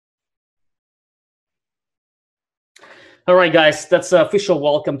All right, guys, that's an official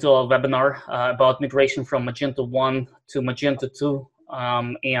welcome to our webinar about migration from Magento 1 to Magento 2.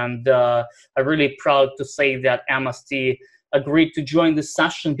 I'm really proud to say that MST agreed to join this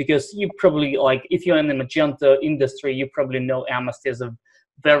session because you probably, like, if you're in the Magento industry, you probably know MST is a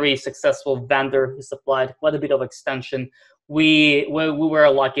very successful vendor who supplied quite a bit of extension. We were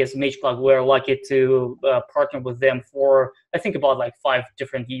lucky as MageCloud, we were lucky to partner with them for, I think, about like 5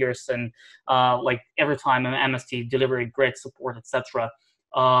 different years, and like every time MST delivered great support, etc.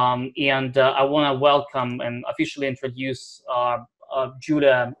 I want to welcome and officially introduce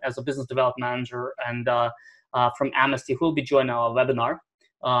Judah as a business development manager and from MST, who will be joining our webinar.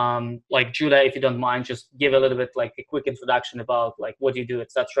 Like Judah, if you don't mind, just give a little bit like a quick introduction about like what you do,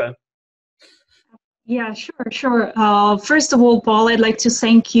 etc. Yeah, sure. First of all, Paul, I'd like to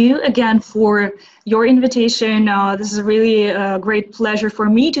thank you again for your invitation. This is really a great pleasure for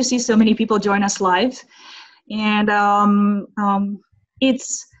me to see so many people join us live. And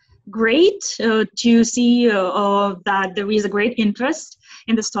it's great to see that there is a great interest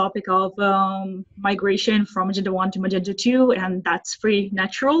in this topic of migration from Magento 1 to Magento 2, and that's pretty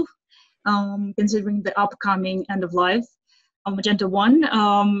natural, considering the upcoming end of life of Magento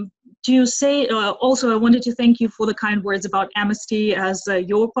 1. To say also, I wanted to thank you for the kind words about MST as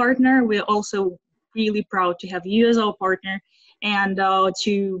your partner. We're also really proud to have you as our partner and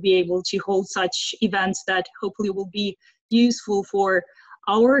to be able to hold such events that hopefully will be useful for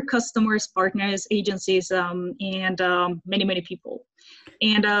our customers, partners, agencies, and many people.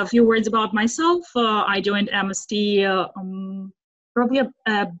 And a few words about myself. I joined MST probably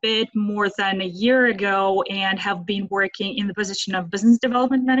a bit more than a year ago and have been working in the position of business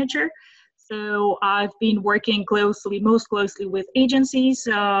development manager. So I've been working most closely with agencies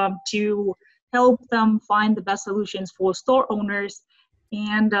to help them find the best solutions for store owners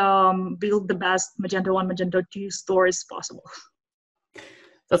and build the best Magento 1, Magento 2 stores possible.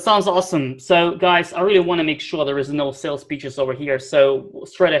 That sounds awesome. So guys, I really want to make sure there is no sales pitches over here. So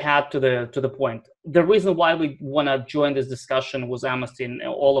straight ahead to the point. The reason why we want to join this discussion with Amnesty and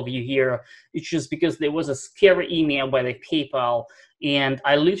all of you here, it's just because there was a scary email by the PayPal, and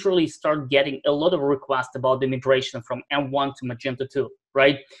I literally started getting a lot of requests about the migration from M1 to Magento 2,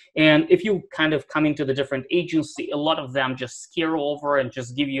 right? And if you kind of come into the different agency, a lot of them just scare over and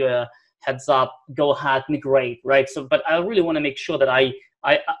just give you a heads up, go ahead, migrate, right? So, but I really want to make sure that I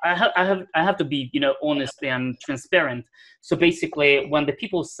have to be, honest and transparent. So basically, when the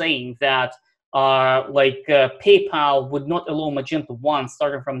people saying that PayPal would not allow Magento 1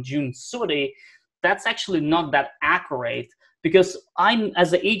 starting from June 30, that's actually not that accurate, because I'm,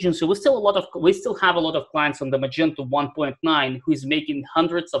 as an agency, we still have a lot of clients on the Magento 1.9 who is making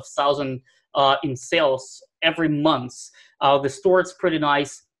hundreds of thousands in sales every month. The store is pretty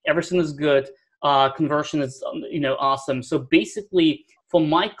nice, everything is good, conversion is awesome. So basically, for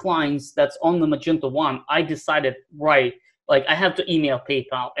my clients that's on the Magento 1, I decided, right, like I have to email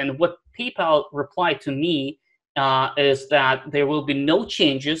PayPal. And what PayPal replied to me is that there will be no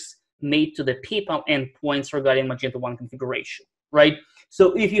changes made to the PayPal endpoints regarding Magento 1 configuration, right?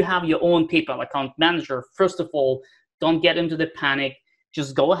 So if you have your own PayPal account manager, first of all, don't get into the panic.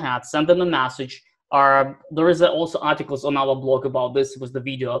 Just go ahead, send them a message. There is also articles on our blog about this with the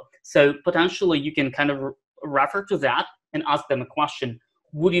video. So potentially you can kind of refer to that and ask them a question.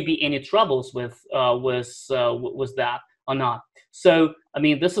 Would you be any troubles with that or not? So, I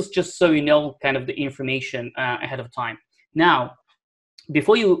mean, this is just so you know kind of the information ahead of time. Now,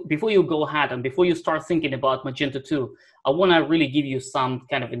 before you go ahead and before you start thinking about Magento 2, I want to really give you some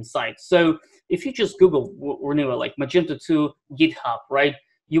kind of insight. So if you just Google renewal, like Magento 2 GitHub, right,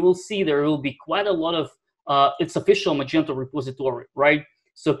 you will see there will be quite a lot of its official Magento repository, right?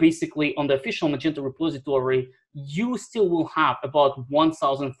 So basically, on the official Magento repository, you still will have about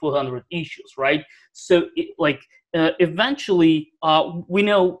 1,400 issues, right? So eventually, we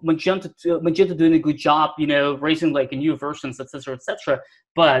know Magento doing a good job, raising like new versions, etc., etc.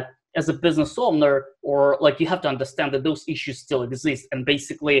 But as a business owner, or like you have to understand that those issues still exist, and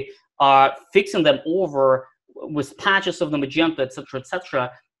basically fixing them over with patches of the Magento, etc.,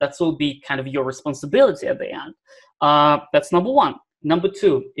 that will be kind of your responsibility at the end. That's number one. Number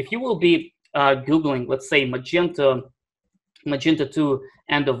two, if you will be Googling, let's say, Magento 2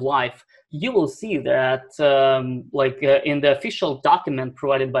 end of life, you will see that in the official document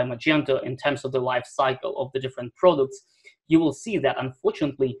provided by Magento in terms of the life cycle of the different products, you will see that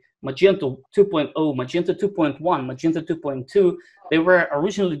unfortunately Magento 2.0, Magento 2.1, Magento 2.2, they were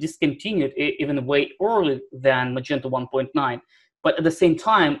originally discontinued even way earlier than Magento 1.9. But at the same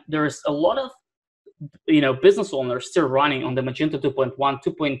time, there is a lot of business owners still running on the Magento 2.1,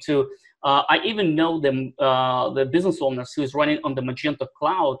 2.2 I even know the business owners who's running on the Magento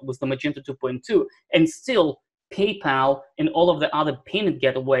cloud with the Magento 2.2, and still PayPal and all of the other payment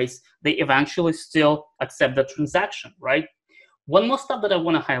gateways, they eventually still accept the transaction, right? One more stuff that I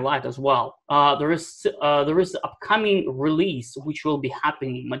want to highlight as well. There is the upcoming release which will be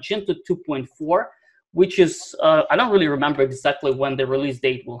happening, Magento 2.4, which is I don't really remember exactly when the release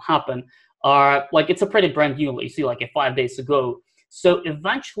date will happen. Like it's a pretty brand new release, like 5 days ago. So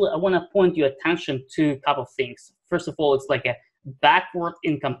eventually, I want to point your attention to a couple of things. First of all, it's like a backward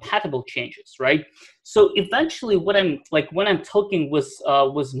incompatible changes, right? So eventually, what I'm like when I'm talking with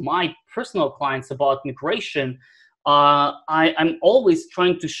my personal clients about migration, I'm always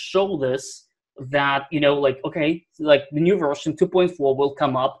trying to show this that, you know, like, okay, like the new version 2.4 will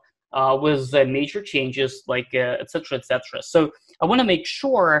come up with major changes, like et cetera, et cetera. So I want to make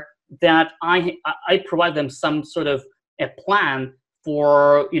sure that I provide them some sort of a plan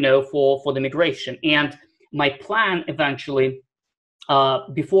for, you know, for the migration. And my plan eventually,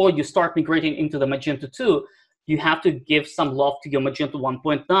 before you start migrating into the Magento 2, you have to give some love to your Magento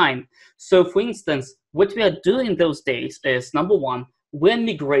 1.9. So for instance, what we are doing those days is, number one, we're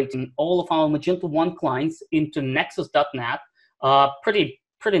migrating all of our Magento 1 clients into Nexus.net. Pretty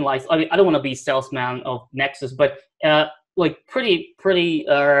nice. I mean, I don't want to be salesman of Nexus, but like pretty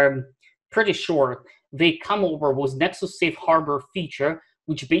short. They come over with Nexus Safe Harbor feature,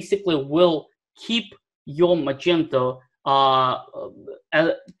 which basically will keep your Magento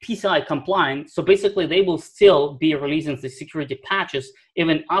PCI compliant. So basically, they will still be releasing the security patches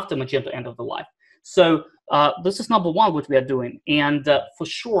even after Magento end of the life. So this is number one what we are doing, and for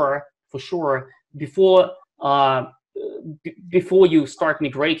sure, before you start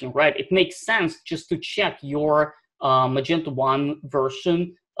migrating, right? It makes sense just to check your Magento 1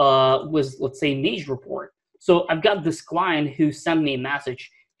 version with, let's say, Mage report. So I've got this client who sent me a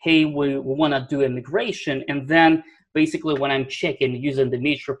message, hey, we want to do a migration, and then basically when I'm checking using the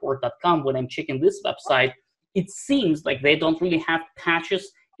magereport.com, when I'm checking this website, it seems like they don't really have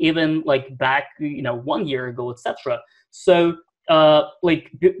patches even like back, you know, 1 year ago, etc. So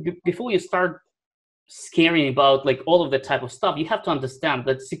like before you start scaring about like all of that type of stuff, you have to understand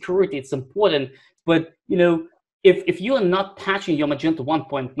that security, it's important. But, you know, if you are not patching your Magento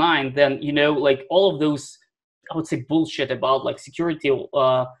 1.9, then, you know, like all of those, I would say, bullshit about like security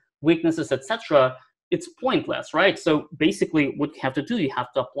weaknesses, etc., it's pointless, right? So basically what you have to do, you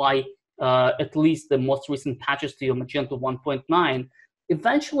have to apply at least the most recent patches to your Magento 1.9.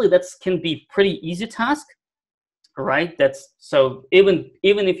 Eventually, that can be pretty easy task, right? That's so even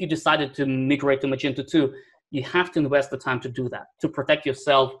if you decided to migrate to Magento 2, you have to invest the time to do that, to protect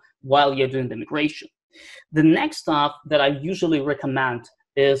yourself while you're doing the migration. The next stuff that I usually recommend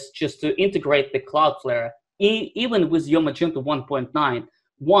is just to integrate the Cloudflare even with your Magento 1.9.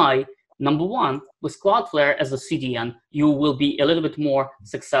 Why? Number one, with Cloudflare as a CDN, you will be a little bit more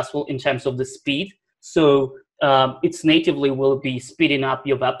successful in terms of the speed. So it's natively will be speeding up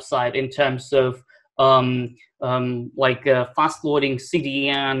your website in terms of fast loading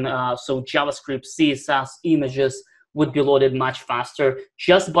CDN, so JavaScript, CSS, images would be loaded much faster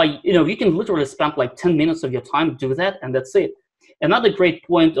just by, you know, you can literally spend like 10 minutes of your time to do that, and that's it. Another great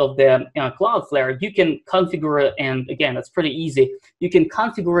point of the Cloudflare, you can configure, and again, it's pretty easy, you can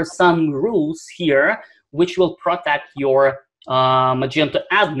configure some rules here which will protect your Magento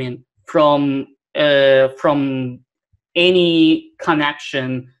admin from any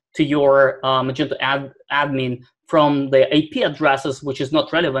connection to your Magento admin from the IP addresses, which is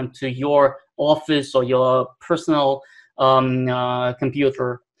not relevant to your office or your personal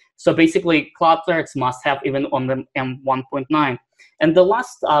computer. So basically, Cloudflare, it's must-have even on the M1.9. And the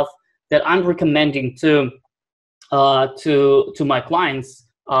last stuff that I'm recommending to my clients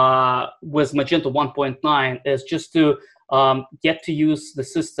with Magento 1.9 is just to get to use the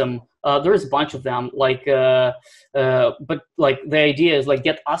system. There is a bunch of them, like, but like the idea is like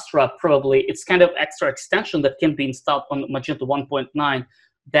get Astra probably. It's kind of extra extension that can be installed on Magento 1.9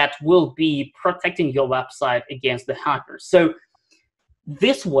 that will be protecting your website against the hackers. So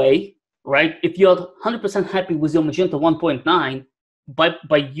this way, right, if you're 100% happy with your Magento 1.9,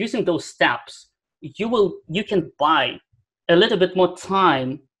 by using those steps, you can buy a little bit more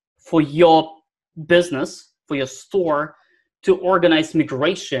time for your business, for your store, to organize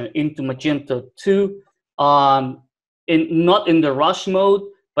migration into Magento 2, not in the rush mode,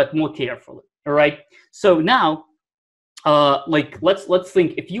 but more carefully. All right. So now, like let's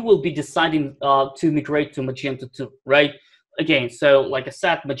think if you will be deciding to migrate to Magento 2, right? Again, so like I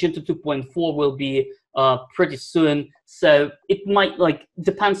said, Magento 2.4 will be pretty soon. So it might, like,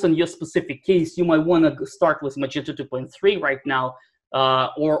 depends on your specific case. You might want to start with Magento 2.3 right now.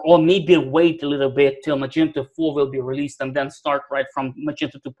 or maybe wait a little bit till Magento 4 will be released and then start right from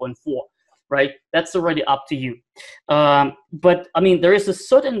Magento 2.4, right? That's already up to you. But I mean, there is a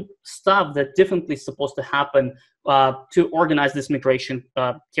certain stuff that definitely is supposed to happen to organize this migration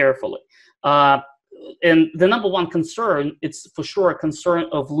carefully. And the number one concern, it's for sure a concern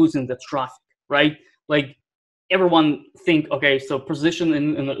of losing the traffic, right? Like everyone think, okay, so position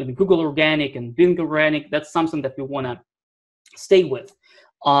in Google Organic and Bing Organic, that's something that we want to stay with.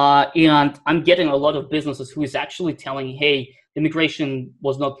 And I'm getting a lot of businesses who is actually telling, hey, the migration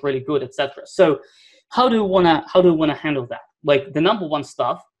was not really good, etc. So how do you wanna handle that? Like the number one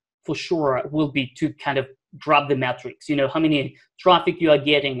stuff for sure will be to kind of grab the metrics, you know, how many traffic you are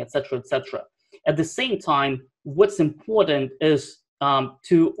getting, etc., etc. At the same time, what's important is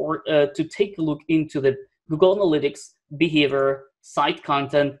to take a look into the Google Analytics, behavior, site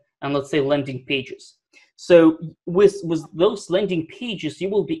content, and let's say landing pages. So with those landing pages, you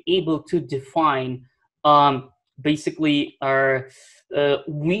will be able to define basically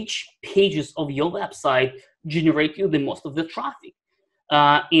which pages of your website generate you the most of the traffic.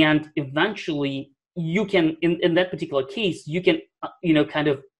 And eventually you can, in that particular case, you can, kind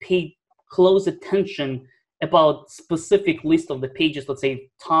of pay close attention about specific list of the pages, let's say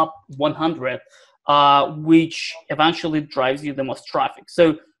top 100, which eventually drives you the most traffic.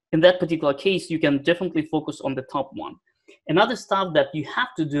 So in that particular case, you can definitely focus on the top one. Another stuff that you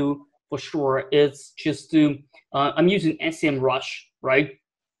have to do for sure is just to, I'm using SEMrush, right?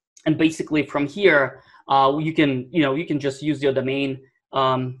 And basically from here, you can just use your domain.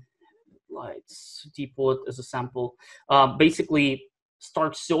 Let's deploy it as a sample. Basically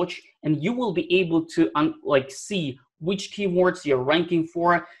start search, and you will be able to see which keywords you're ranking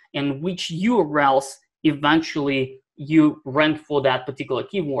for and which URLs eventually you rank for that particular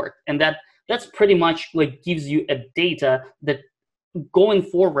keyword. And that's pretty much like gives you a data that going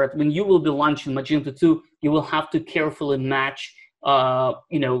forward, when you will be launching Magento 2, you will have to carefully match the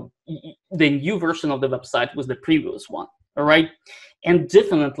new version of the website with the previous one. All right. And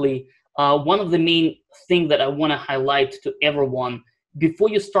definitely one of the main things that I want to highlight to everyone, before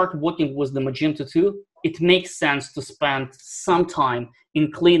you start working with the Magento 2, it makes sense to spend some time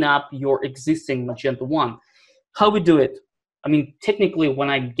in clean up your existing Magento 1. How we do it? I mean, technically, when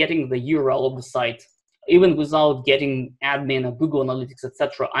I'm getting the URL of the site, even without getting admin or Google Analytics,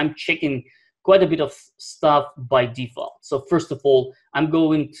 etc., I'm checking quite a bit of stuff by default. So first of all, I'm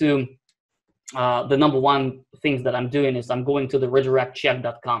going to the number one things that I'm doing is I'm going to the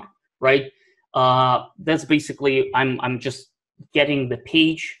redirectcheck.com, right? That's basically I'm just getting the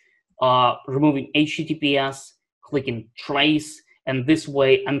page, removing HTTPS, clicking trace. And this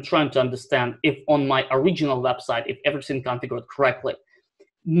way, I'm trying to understand if on my original website, if everything configured correctly.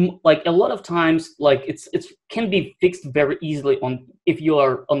 Like a lot of times, like it can be fixed very easily if you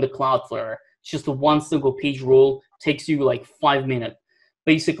are on the Cloudflare. It's just a one single page rule, takes you like 5 minutes.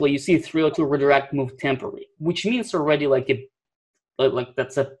 Basically, you see 302 redirect move temporary, which means already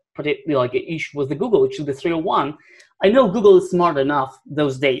that's a particularly like an issue with the Google. It should be 301. I know Google is smart enough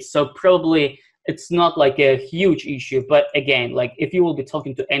those days, so probably it's not like a huge issue, but again, like if you will be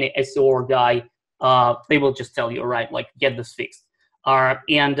talking to any SEO guy, they will just tell you, all right, like get this fixed.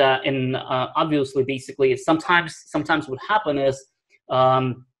 And obviously, basically, sometimes what happen is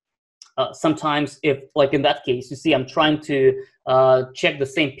sometimes if like in that case, you see, I'm trying to check the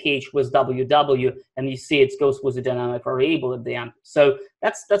same page with WW, and you see it goes with a dynamic variable at the end. So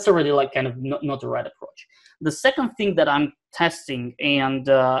that's already like kind of not the right approach. The second thing that I'm testing, and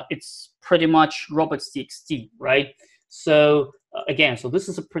it's pretty much robots.txt, right? So again, so this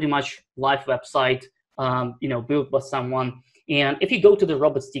is a pretty much live website, built by someone. And if you go to the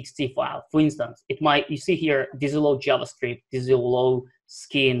robots.txt file, for instance, you see here Disallow JavaScript, Disallow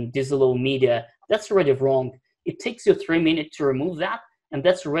skin, Disallow media. That's already wrong. It takes you 3 minutes to remove that, and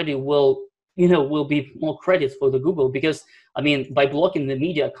that's already will be more credits for the Google, because I mean, by blocking the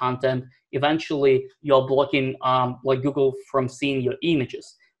media content, eventually you're blocking like Google from seeing your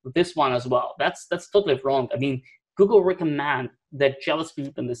images. With this one as well, that's totally wrong. I mean, Google recommend that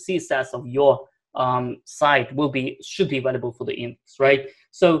JavaScript and the CSS of your site should be available for the index, right?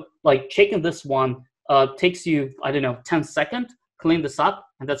 So like checking this one takes you, I don't know, 10 seconds, clean this up,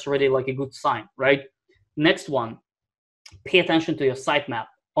 and that's already like a good sign, right? Next one, pay attention to your sitemap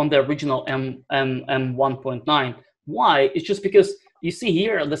on the original M1.9. Why? It's just because you see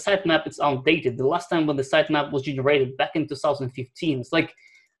here the sitemap is outdated. The last time when the sitemap was generated back in 2015, it's like,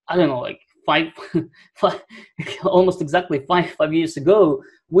 I don't know, like five almost exactly five years ago,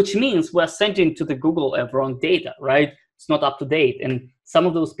 which means we're sending to the Google wrong data, right? It's not up to date. And Some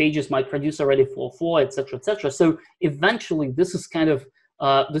of those pages might produce already 4.4, etc., etc. So eventually, this is kind of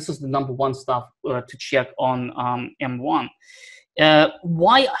this is the number one stuff to check on M1.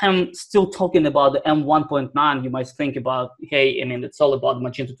 Why I'm still talking about the M1.9? You might think about, hey, I mean, it's all about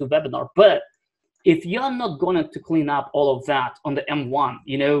Magento 2 webinar, but if you're not going to clean up all of that on the M1,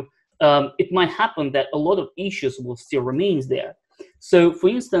 you know, it might happen that a lot of issues will still remain there. So, for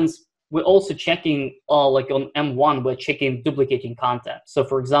instance, we're also checking, like on M1, we're checking duplicating content. So,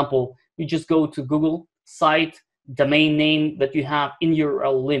 for example, you just go to Google site, domain name that you have in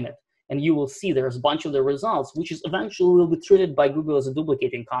URL limit, and you will see there's a bunch of the results, which is eventually will be treated by Google as a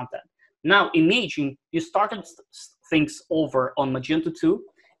duplicating content. Now, imagine you started things over on Magento 2,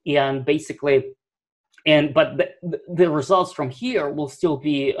 and basically, but the results from here will still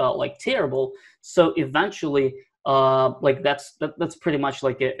be like terrible. So eventually, like that's pretty much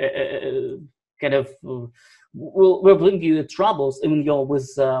like a kind of will bring you troubles even with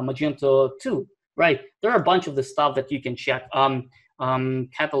Magento 2, right? There are a bunch of the stuff that you can check.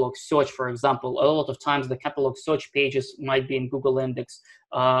 Catalog search, for example, a lot of times the catalog search pages might be in Google Index.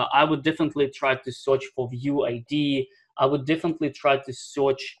 I would definitely try to search for view ID. I would definitely try to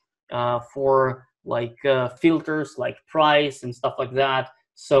search for like filters like price and stuff like that.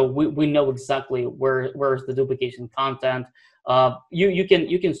 So we know exactly where's the duplication content. You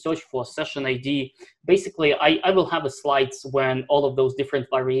can search for session ID. Basically, I will have a slides when all of those different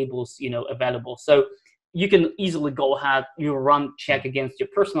variables, you know, available. So you can easily go ahead, you run check against your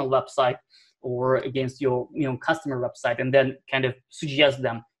personal website or against your customer website, and then kind of suggest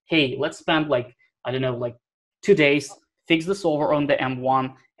them, hey, let's spend like, I don't know, like 2 days, fix this over on the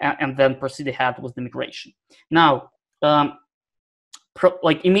M1, and then proceed ahead with the migration. Now,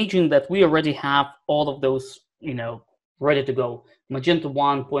 like imagine that we already have all of those, you know, ready to go. Magento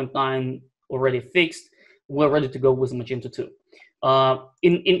 1.9 already fixed. We're ready to go with Magento 2.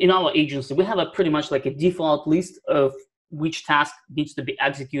 In our agency, we have a pretty much like a default list of which task needs to be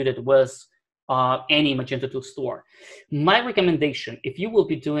executed with any Magento 2 store. My recommendation, if you will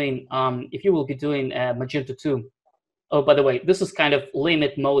be doing Magento 2, oh, by the way, this is kind of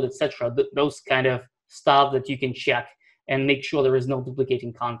limit mode, etc. Those kind of stuff that you can check and make sure there is no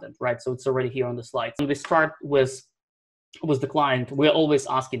duplicating content, right? So it's already here on the slides. When we start with the client, we're always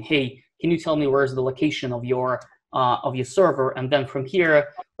asking, hey, can you tell me where's the location of your server? And then from here,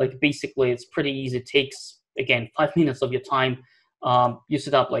 like basically it's pretty easy. It takes, again, 5 minutes of your time. You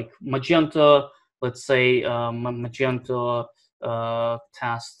set up like Magento, let's say Magento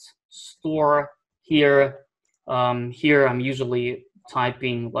test store here. Here I'm usually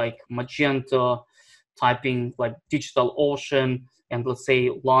typing like Magento, typing like DigitalOcean, and let's say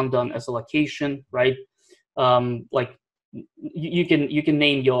London as a location, right? Like you can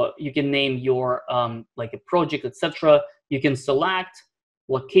name your like a project, etc. You can select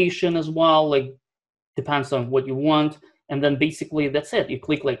location as well, like depends on what you want, and then basically that's it. You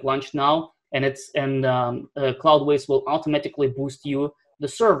click like launch now, and Cloudways will automatically boost you the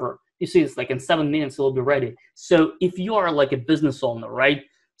server. You see, it's like in 7 minutes it will be ready. So if you are like a business owner, right?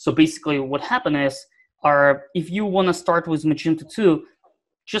 So basically what happened is, if you want to start with Magento 2,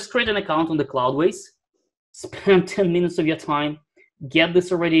 just create an account on the Cloudways, spend 10 minutes of your time, get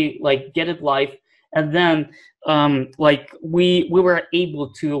this already, like get it live, and then like we were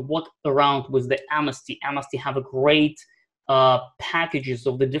able to work around with the Amnesty. Amnesty have a great packages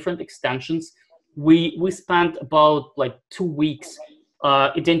of the different extensions. We spent about like 2 weeks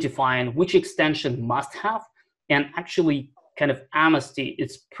identifying which extension must have, and actually kind of Amnesty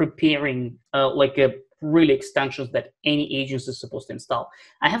is preparing like a really extensions that any agency is supposed to install.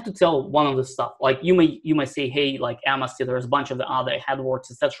 I have to tell one of the stuff, like you might say, hey, like Amnesty, there's a bunch of the other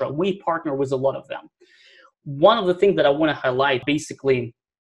headworks, etc. We partner with a lot of them. One of the things that I want to highlight, basically,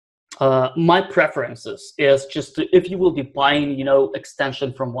 my preferences is just if you will be buying,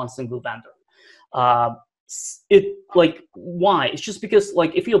 extension from one single vendor. Why? It's just because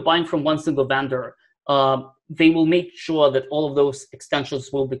like if you're buying from one single vendor, they will make sure that all of those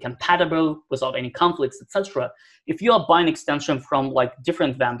extensions will be compatible without any conflicts, etc. If you are buying extension from like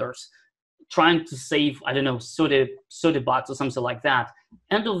different vendors, trying to save, I don't know, 30 bucks or something like that,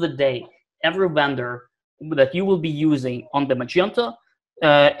 end of the day, every vendor that you will be using on the Magento,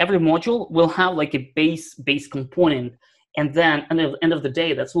 every module will have like a base component, and then at the end of the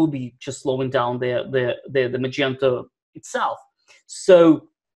day, that will be just slowing down the Magento itself. So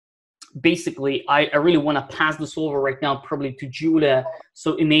basically, I really want to pass this over right now, probably to Julia.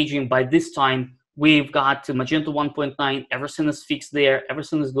 So imagine by this time, we've got to Magento 1.9, everything is fixed there,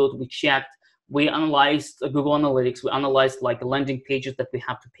 everything is good, we checked, we analyzed Google Analytics, we analyzed like landing pages that we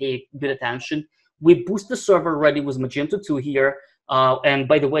have to pay good attention. We boost the server ready with Magento 2 here. And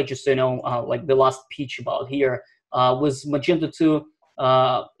by the way, just so you know, like the last pitch about here was Magento 2.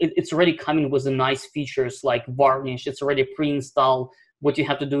 It's already coming with the nice features like varnish. It's already pre-installed. What you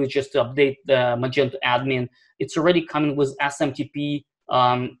have to do is just to update the Magento admin. It's already coming with SMTP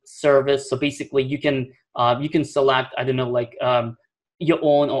service. So basically, you can select, I don't know, like your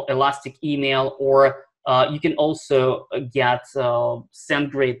own or Elastic email, or you can also get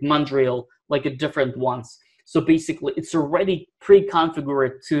SendGrid, Mandrill, like different ones. So basically, it's already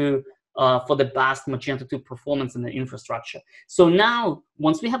pre-configured to for the best Magento 2 performance in the infrastructure. So now,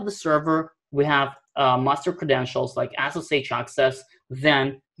 once we have the server, we have master credentials like SSH access,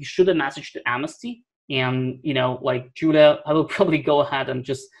 then you shoot a message to Amnesty. And, like Julia, I will probably go ahead and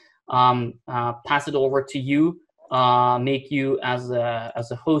just pass it over to you, make you as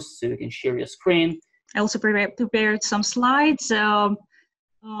a host so you can share your screen. I also prepared some slides.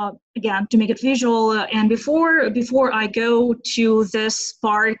 Again, to make it visual, and before I go to this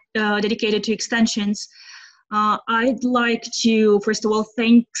part dedicated to extensions, I'd like to first of all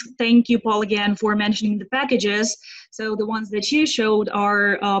thank you, Paul, again for mentioning the packages. So the ones that you showed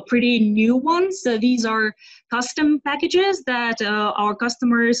are pretty new ones. So these are custom packages that our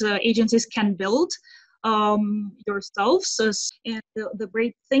customers, agencies can build yourselves. And the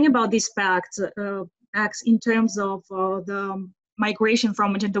great thing about these packs in terms of the migration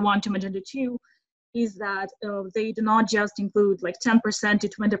from Magento 1 to Magento 2 is that they do not just include like 10% to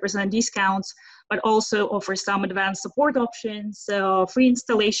 20% discounts, but also offer some advanced support options, free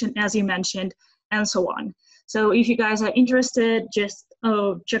installation, as you mentioned, and so on. So if you guys are interested, just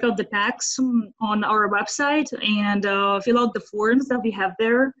check out the packs on our website and fill out the forms that we have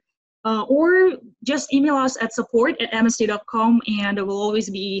there. Or just email us at support@msd.com, and we'll always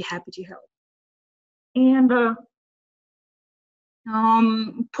be happy to help. And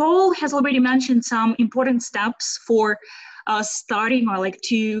Paul has already mentioned some important steps for starting, or like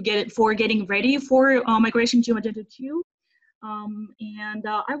getting ready for migration to Magento 2. And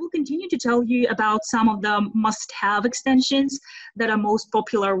I will continue to tell you about some of the must-have extensions that are most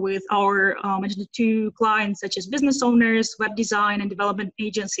popular with our Magento 2 clients, such as business owners, web design and development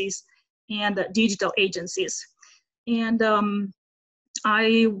agencies, and digital agencies. And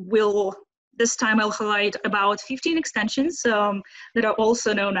this time I'll highlight about 15 extensions that are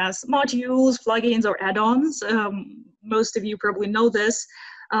also known as modules, plugins, or add-ons. Most of you probably know this.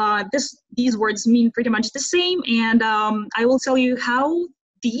 These words mean pretty much the same, and I will tell you how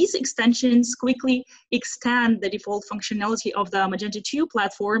these extensions quickly extend the default functionality of the Magento 2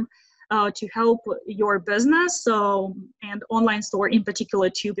 platform to help your business and online store in particular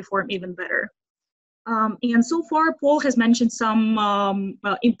to perform even better. And so far, Paul has mentioned some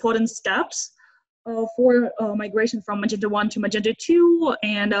important steps for migration from Magento 1 to Magento 2,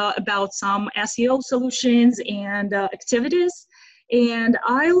 and about some SEO solutions and activities. And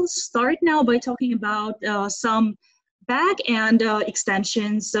I'll start now by talking about some back-end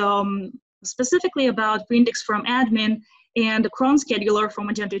extensions, specifically about reindex from admin and cron scheduler from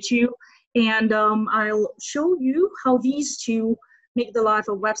Magento 2. And I'll show you how these two make the life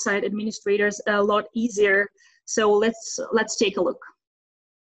of website administrators a lot easier. So let's take a look.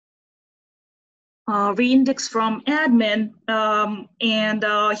 Reindex from admin, and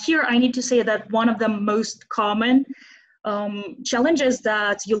here I need to say that one of the most common challenges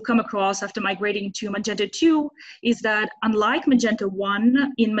that you'll come across after migrating to Magento 2 is that, unlike Magento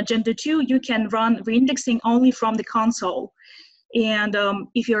 1, in Magento 2 you can run reindexing only from the console. And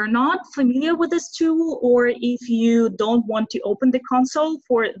if you're not familiar with this tool, or if you don't want to open the console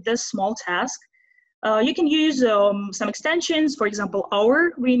for this small task, you can use some extensions, for example,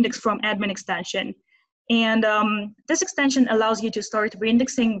 our reindex from admin extension. And this extension allows you to start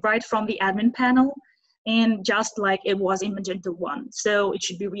reindexing right from the admin panel, and just like it was in Magento 1. So it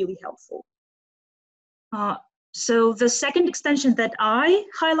should be really helpful. So the second extension that I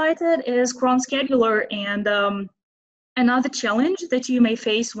highlighted is cron scheduler. And another challenge that you may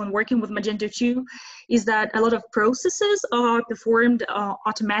face when working with Magento 2 is that a lot of processes are performed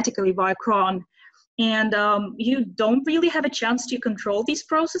automatically by cron. And you don't really have a chance to control these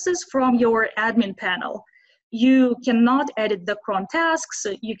processes from your admin panel. You cannot edit the cron tasks,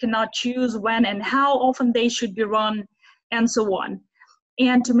 you cannot choose when and how often they should be run, and so on.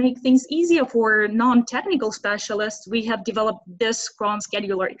 And to make things easier for non-technical specialists, we have developed this cron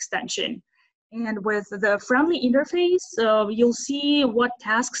scheduler extension. And with the friendly interface, you'll see what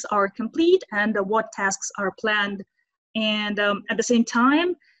tasks are complete and what tasks are planned. And at the same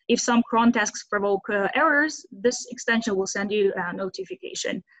time, if some cron tasks provoke errors, this extension will send you a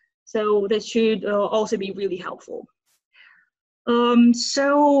notification. So this should also be really helpful.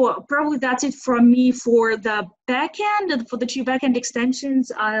 So probably that's it from me for the backend. For the two backend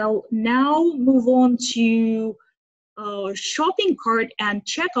extensions, I'll now move on to shopping cart and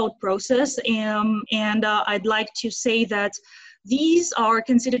checkout process. And I'd like to say that these are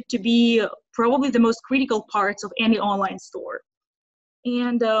considered to be probably the most critical parts of any online store.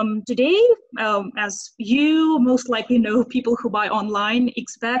 And today, as you most likely know, people who buy online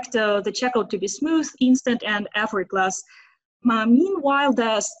expect the checkout to be smooth, instant, and effortless. Meanwhile,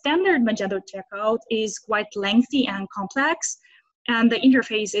 the standard Magento checkout is quite lengthy and complex, and the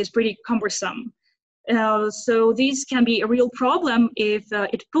interface is pretty cumbersome. So this can be a real problem if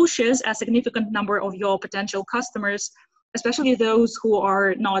it pushes a significant number of your potential customers, especially those who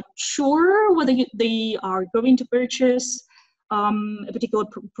are not sure whether they are going to purchase a particular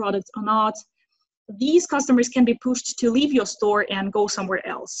product or not. These customers can be pushed to leave your store and go somewhere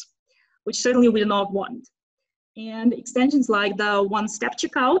else, which certainly we do not want. And extensions like the one-step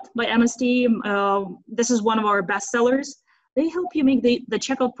checkout by MST, this is one of our best sellers. They help you make the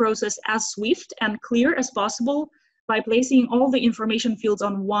checkout process as swift and clear as possible by placing all the information fields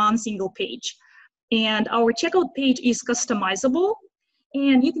on one single page. And our checkout page is customizable,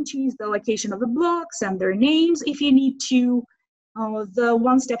 and you can choose the location of the blocks and their names if you need to. The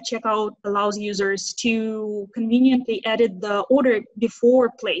one-step checkout allows users to conveniently edit the order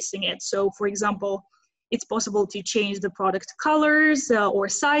before placing it. So, for example, it's possible to change the product colors or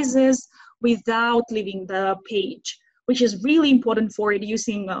sizes without leaving the page, which is really important for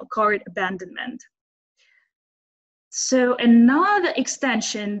reducing cart abandonment. So another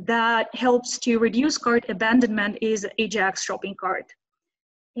extension that helps to reduce cart abandonment is Ajax Shopping Cart.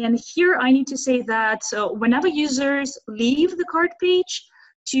 And here I need to say that whenever users leave the cart page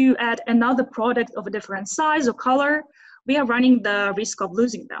to add another product of a different size or color, we are running the risk of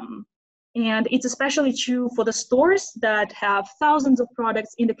losing them. And it's especially true for the stores that have thousands of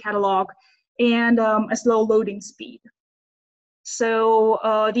products in the catalog and a slow loading speed. So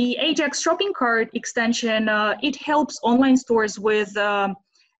the Ajax Shopping Cart extension, it helps online stores with a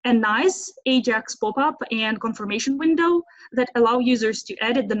nice Ajax pop-up and confirmation window that allow users to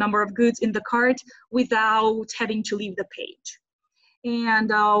edit the number of goods in the cart without having to leave the page.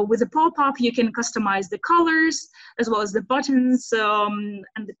 And with the pop-up, you can customize the colors as well as the buttons and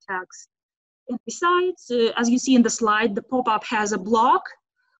the text. And besides, as you see in the slide, the pop-up has a block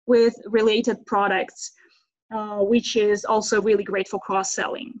with related products, which is also really great for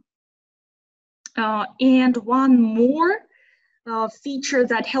cross-selling. And one more feature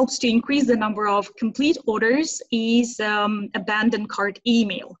that helps to increase the number of complete orders is abandoned cart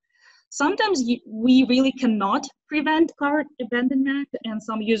email. Sometimes we really cannot prevent cart abandonment, and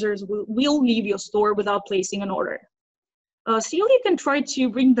some users will leave your store without placing an order. Still, you can try to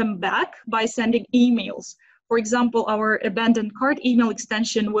bring them back by sending emails. For example, our abandoned cart email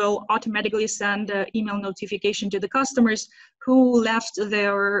extension will automatically send an email notification to the customers who left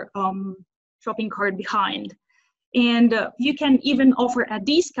their shopping cart behind. And you can even offer a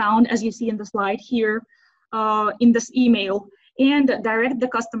discount, as you see in the slide here, in this email, and direct the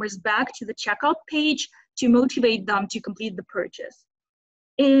customers back to the checkout page to motivate them to complete the purchase.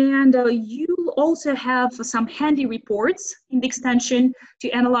 And you also have some handy reports in the extension to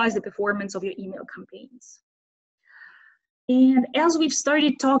analyze the performance of your email campaigns. And as we've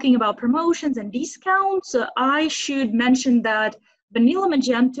started talking about promotions and discounts, I should mention that Vanilla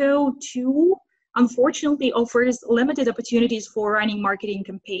Magento 2 unfortunately offers limited opportunities for running marketing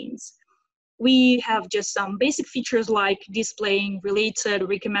campaigns. We have just some basic features like displaying related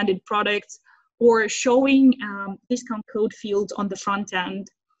recommended products or showing discount code fields on the front end.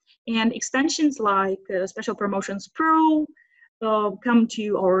 And extensions like Special Promotions Pro come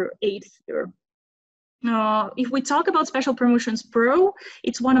to our aid here. If we talk about Special Promotions Pro,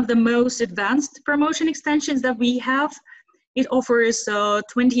 it's one of the most advanced promotion extensions that we have. It offers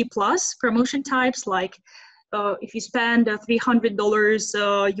 20 plus promotion types, like if you spend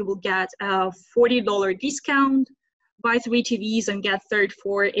 $300, you will get a $40 discount, buy 3 TVs and get third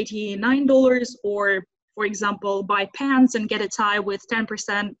for $89, or for example, buy pants and get a tie with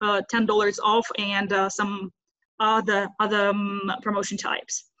 10% $10 off, and some other promotion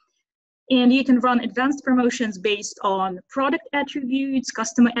types. And you can run advanced promotions based on product attributes,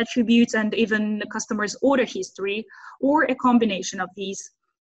 customer attributes, and even the customer's order history, or a combination of these.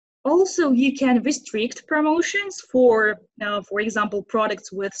 Also, you can restrict promotions for example,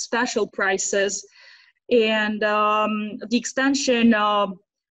 products with special prices. And the extension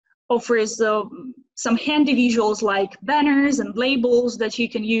offers some handy visuals like banners and labels that you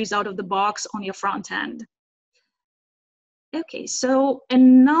can use out of the box on your front end. Okay, so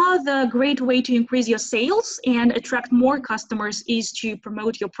another great way to increase your sales and attract more customers is to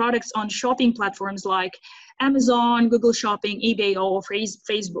promote your products on shopping platforms like Amazon, Google Shopping, eBay, or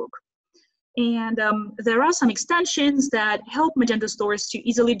Facebook. And there are some extensions that help Magento stores to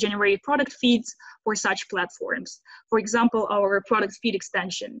easily generate product feeds for such platforms. For example, our product feed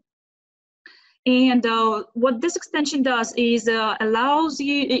extension. And what this extension does is it allows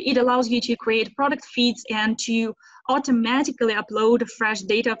you to create product feeds and to automatically upload fresh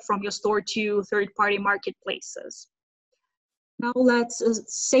data from your store to third-party marketplaces. Now let's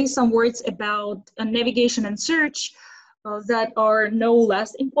say some words about navigation and search that are no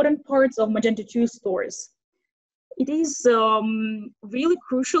less important parts of Magento 2 stores. It is really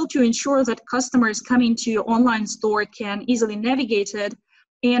crucial to ensure that customers coming to your online store can easily navigate it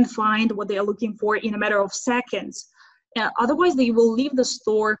and find what they are looking for in a matter of seconds. Otherwise, they will leave the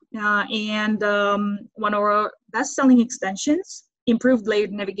store, and one of our best-selling extensions, Improved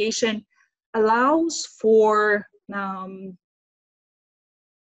Layered Navigation, allows for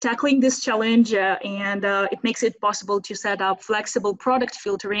tackling this challenge, and it makes it possible to set up flexible product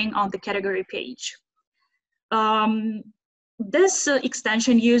filtering on the category page. This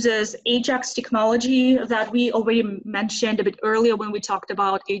extension uses Ajax technology that we already mentioned a bit earlier when we talked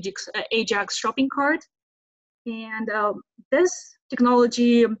about Ajax shopping cart. And this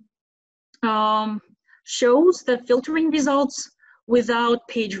technology shows the filtering results without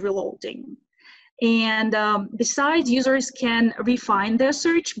page reloading. And besides, users can refine their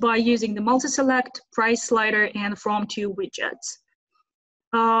search by using the multi-select, price slider, and from to widgets.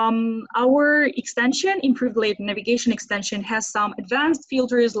 Our extension, Improved Layered Navigation extension, has some advanced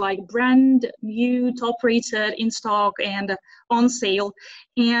filters like brand, new, top rated, in stock, and on sale.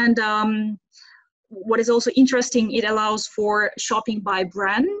 And what is also interesting, it allows for shopping by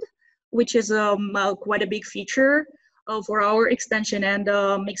brand, which is quite a big feature for our extension, and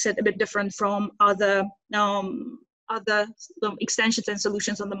makes it a bit different from other extensions and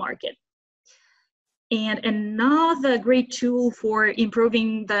solutions on the market. And another great tool for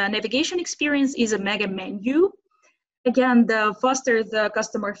improving the navigation experience is a mega menu. Again, the faster the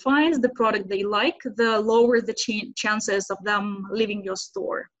customer finds the product they like, the lower the chances of them leaving your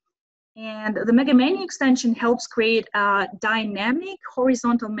store. And the mega menu extension helps create a dynamic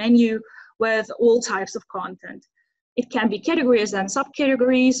horizontal menu with all types of content. It can be categories and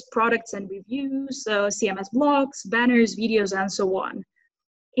subcategories, products and reviews, CMS blocks, banners, videos, and so on.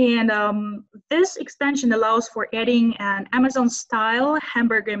 And this extension allows for adding an Amazon-style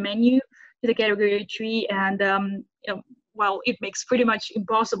hamburger menu to the category tree, and well, it makes pretty much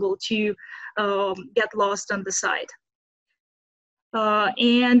impossible to get lost on the site.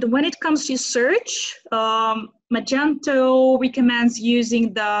 And when it comes to search, Magento recommends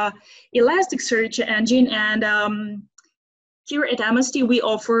using the Elasticsearch engine, and here at Amnesty, we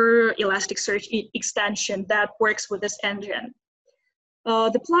offer Elasticsearch extension that works with this engine.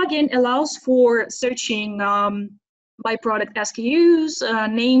 The plugin allows for searching by product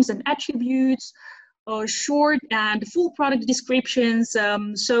SKUs, names and attributes, short and full product descriptions,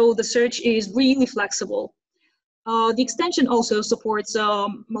 so the search is really flexible. The extension also supports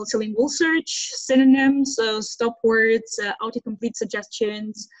multilingual search, synonyms, stop words, autocomplete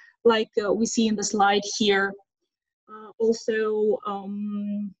suggestions, like we see in the slide here. Also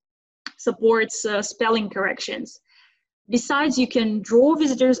supports spelling corrections. Besides, you can draw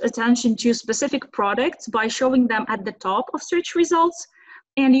visitors' attention to specific products by showing them at the top of search results,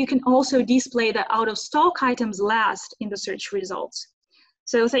 and you can also display the out-of-stock items last in the search results.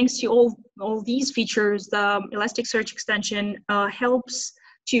 So thanks to all these features, the Elasticsearch extension helps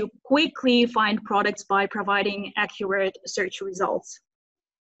to quickly find products by providing accurate search results.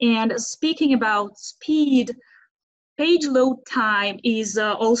 And speaking about speed, page load time is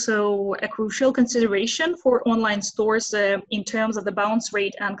also a crucial consideration for online stores in terms of the bounce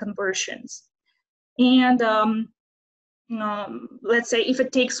rate and conversions. And let's say if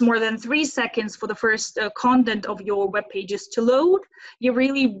it takes more than 3 seconds for the first content of your web pages to load, you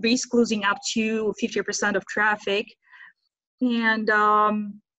really risk losing up to 50% of traffic. And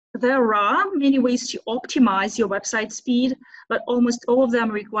there are many ways to optimize your website speed, but almost all of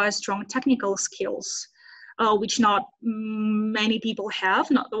them require strong technical skills, which not many people have,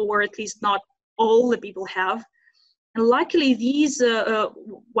 or at least not all the people have. And luckily, these,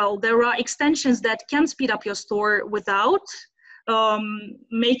 well, there are extensions that can speed up your store without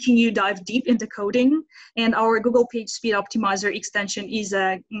making you dive deep into coding. And our Google Page Speed Optimizer extension is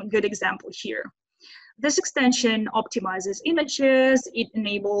a good example here. This extension optimizes images, it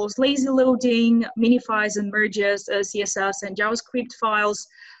enables lazy loading, minifies and merges CSS and JavaScript files,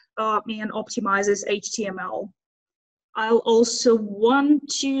 and optimizes HTML. I'll also want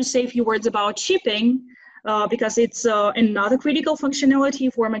to say a few words about shipping because it's another critical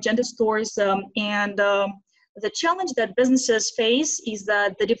functionality for Magento stores. The challenge that businesses face is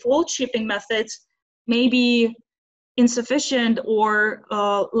that the default shipping methods may be insufficient or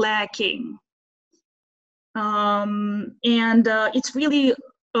lacking. It's really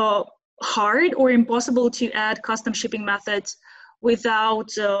hard or impossible to add custom shipping methods without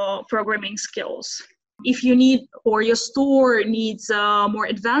programming skills. If you need, or your store needs more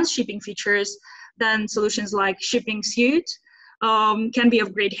advanced shipping features, then solutions like Shipping Suite can be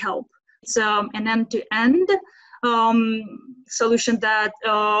of great help. It's an end-to-end solution that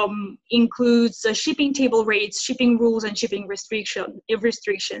includes shipping table rates, shipping rules, and shipping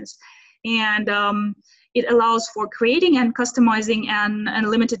restrictions. And it allows for creating and customizing an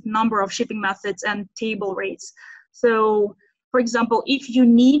unlimited number of shipping methods and table rates. So, for example, if you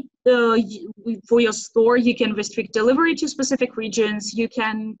need for your store, you can restrict delivery to specific regions. You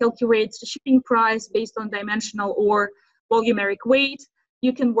can calculate the shipping price based on dimensional or volumeric weight.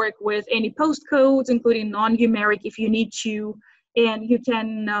 You can work with any postcodes, including non-numeric if you need to, and you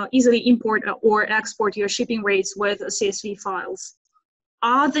can easily import or export your shipping rates with CSV files.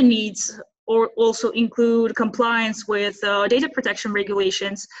 Other needs also include compliance with data protection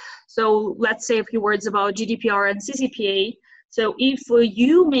regulations. So let's say a few words about GDPR and CCPA. So if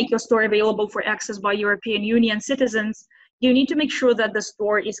you make your store available for access by European Union citizens, you need to make sure that the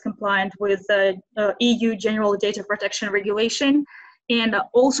store is compliant with the EU General Data Protection Regulation. And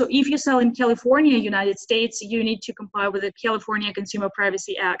also, if you sell in California, United States, you need to comply with the California Consumer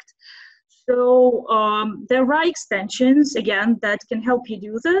Privacy Act. So there are extensions, again, that can help you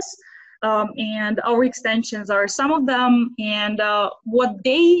do this. And our extensions are some of them. And what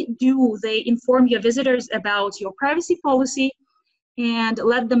they do, they inform your visitors about your privacy policy and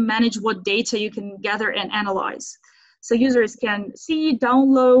let them manage what data you can gather and analyze. So users can see,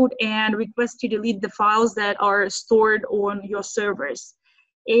 download, and request to delete the files that are stored on your servers.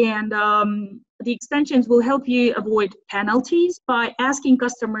 And the extensions will help you avoid penalties by asking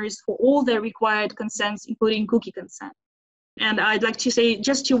customers for all their required consents, including cookie consent. And I'd like to say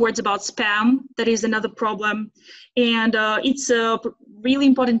just 2 words about spam. That is another problem. And it's really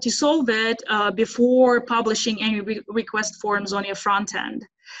important to solve it before publishing any request forms on your front end.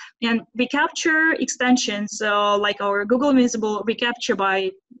 And reCAPTCHA extensions, like our Google Visible reCAPTCHA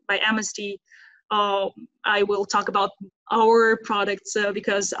by MST, I will talk about our products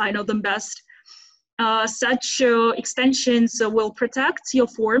because I know them best. Such extensions will protect your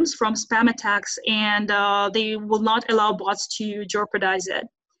forms from spam attacks, and they will not allow bots to jeopardize it.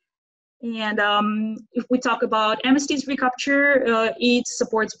 And if we talk about MST's reCAPTCHA, it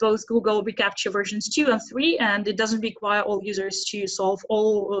supports both Google reCAPTCHA versions 2 and 3, and it doesn't require all users to solve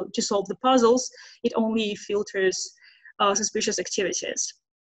the puzzles. It only filters suspicious activities.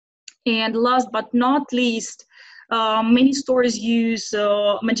 And last but not least, many stores use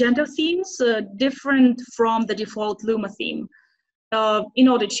Magento themes different from the default Luma theme in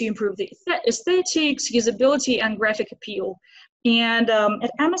order to improve the aesthetics, usability, and graphic appeal. And at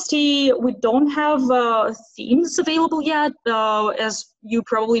MST, we don't have themes available yet, as you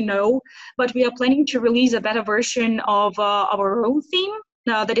probably know, but we are planning to release a beta version of our own theme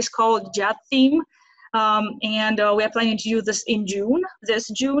that is called Jet Theme. And we are planning to do this in this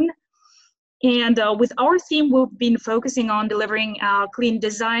June. And with our theme, we've been focusing on delivering clean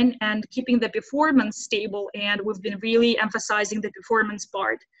design and keeping the performance stable. And we've been really emphasizing the performance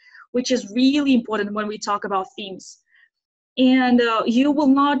part, which is really important when we talk about themes. And you will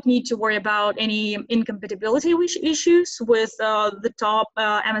not need to worry about any incompatibility issues with the top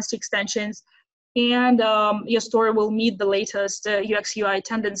MST extensions. And your store will meet the latest UX UI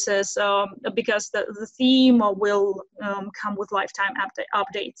tendencies because the theme will come with lifetime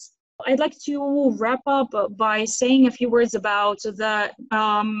updates. I'd like to wrap up by saying a few words about the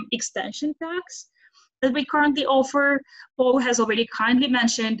extension packs that we currently offer. Paul has already kindly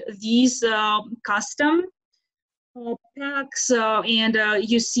mentioned these custom packs, and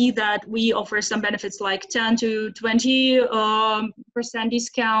you see that we offer some benefits like 10 to 20%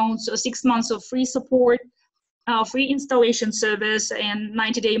 discounts, 6 months of free support, free installation service, and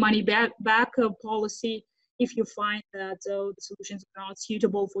 90-day money back policy if you find that the solutions are not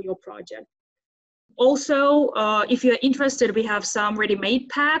suitable for your project. Also, if you're interested, we have some ready-made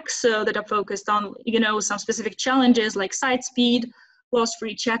packs that are focused on, some specific challenges like site speed,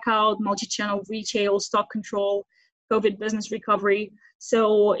 loss-free checkout, multi-channel retail, stock control, COVID business recovery.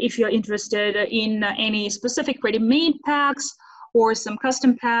 So if you're interested in any specific ready-made packs or some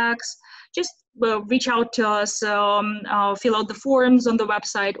custom packs, just reach out to us, fill out the forms on the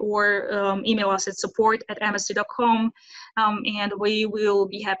website, or email us at support@msd.com, and we will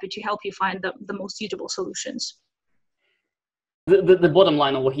be happy to help you find the most suitable solutions. The bottom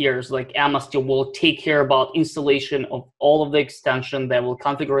line over here is like MSD will take care about installation of all of the extension. They will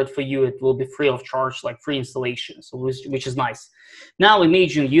configure it for you. It will be free of charge, like free installation, so which is nice. Now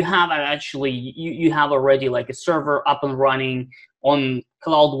imagine you have actually you have already like a server up and running on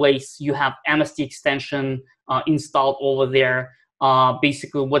Cloudways. You have MSD extension installed over there.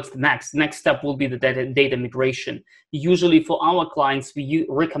 Basically, what's the next? Next step will be the data migration. Usually for our clients, we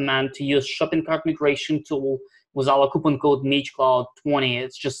recommend to use shopping cart migration tool with our coupon code MageCloud 20.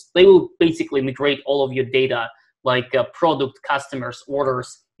 It's just, they will basically migrate all of your data, like product, customers,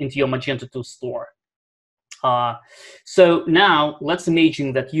 orders, into your Magento 2 store. So now let's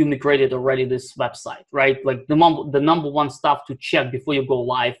imagine that you migrated already this website, right? Like the number one stuff to check before you go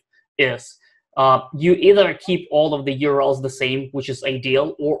live is you either keep all of the URLs the same, which is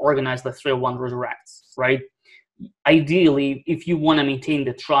ideal, or organize the 301 redirects, right? Ideally, if you want to maintain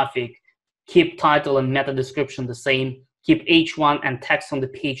the traffic, keep title and meta description the same, keep H1 and text on the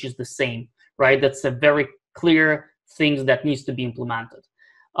pages the same, right? That's a very clear thing that needs to be implemented.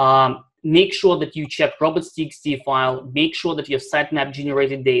 Make sure that you check robots.txt file, make sure that your sitemap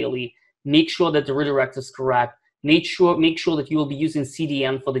generated daily, make sure that the redirect is correct, make sure that you will be using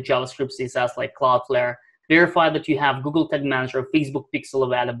CDN for the JavaScript CSS like Cloudflare, verify that you have Google Tag Manager, Facebook Pixel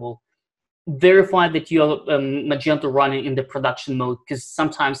available, verify that you have Magento running in the production mode, because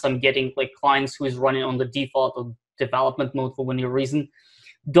sometimes I'm getting like clients who is running on the default or development mode for any reason.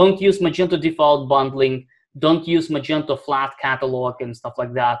 Don't use Magento default bundling. Don't use Magento flat catalog and stuff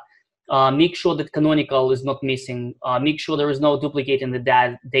like that. Make sure that canonical is not missing. Make sure there is no duplicate in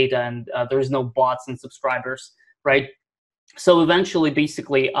the data, and there is no bots and subscribers, right? So eventually,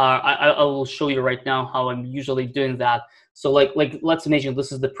 basically, I will show you right now how I'm usually doing that. So like let's imagine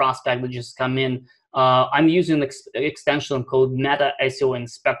this is the prospect that just come in. I'm using extension called Meta SEO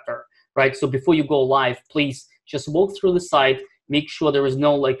Inspector, right? So before you go live, please just walk through the site, make sure there is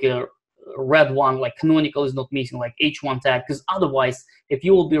no like a red one, like canonical is not missing, like H1 tag, because otherwise, if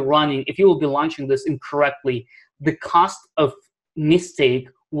you will be launching this incorrectly, the cost of mistake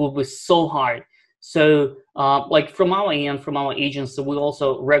will be so high. So like from our end, from our agency, we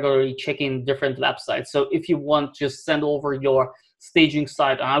also regularly checking different websites. So if you want, just send over your staging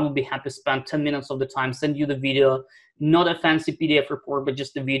site, and I will be happy to spend 10 minutes of the time, send you the video, not a fancy PDF report, but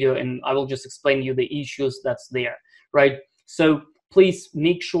just the video, and I will just explain you the issues that's there, right? So please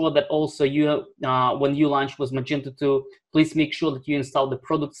make sure that also you, when you launch with Magento 2, please make sure that you install the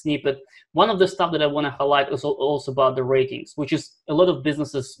product snippet. One of the stuff that I want to highlight is also about the ratings, which is a lot of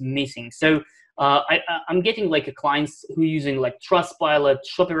businesses missing. So I'm getting like a clients who are using like Trustpilot,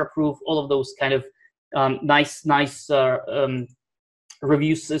 Shopper Approve, all of those kind of nice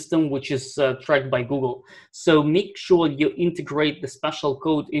review system, which is tracked by Google. So make sure you integrate the special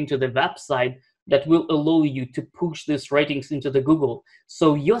code into the website that will allow you to push these ratings into the Google.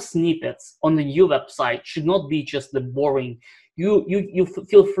 So your snippets on the new website should not be just the boring. You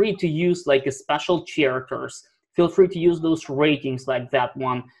feel free to use like a special characters. Feel free to use those ratings like that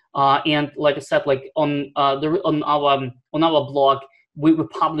one. And like I said, like on our blog, we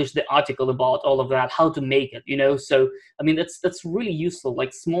published the article about all of that, how to make it, you know. So I mean, that's really useful.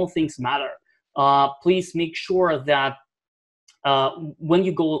 Like small things matter. Please make sure that when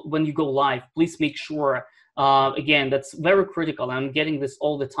you go live, please make sure, again, that's very critical. I'm getting this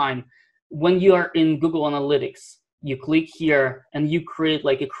all the time. When you are in Google Analytics, you click here and you create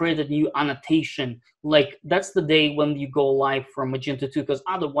a new annotation. Like that's the day when you go live from Magento 2, because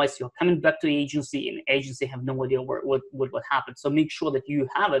otherwise you're coming back to the agency and the agency have no idea what happened. So make sure that you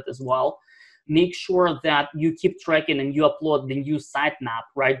have it as well. Make sure that you keep tracking and you upload the new sitemap,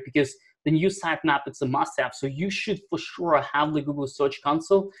 right? Because the new sitemap, it's a must-have. So you should for sure have the Google Search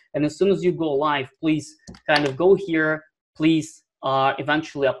Console. And as soon as you go live, please kind of go here, please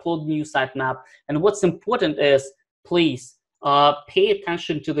eventually upload the new sitemap. And what's important is, please pay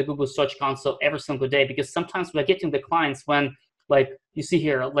attention to the Google Search Console every single day, because sometimes we're getting the clients when, like you see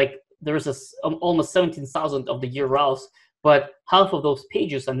here, like there's almost 17,000 of the URLs, but half of those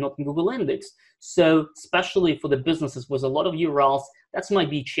pages are not in Google Index. So especially for the businesses with a lot of URLs, that's might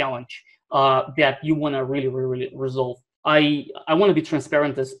be a challenge that you want to really resolve. I want to be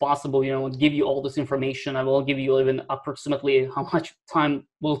transparent as possible, you know, and give you all this information. I will give you even approximately how much time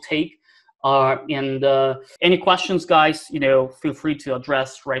will take. And any questions, guys, you know, feel free to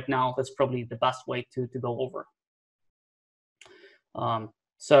address right now. That's probably the best way to go over.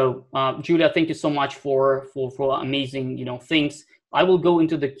 So Julia, thank you so much for amazing things. I will go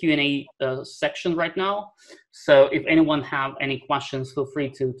into the Q&A section right now. So if anyone have any questions, feel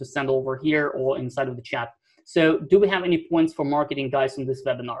free to send over here or inside of the chat. So do we have any points for marketing guys on this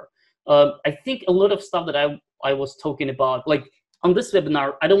webinar? I think a lot of stuff that I was talking about, like on this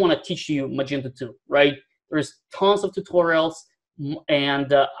webinar, I don't want to teach you Magento 2, right? There's tons of tutorials,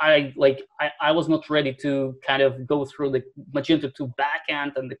 and I was not ready to kind of go through the Magento 2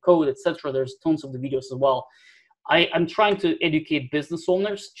 backend and the code, etc. There's tons of the videos as well. I'm trying to educate business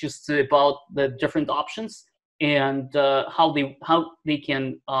owners just about the different options and how they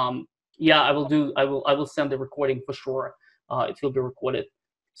can. Yeah, I will send the recording for sure. It will be recorded.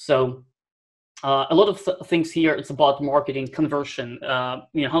 So a lot of things here. It's about marketing, conversion,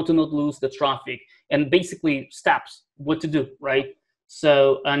 how to not lose the traffic, and basically steps, what to do, right?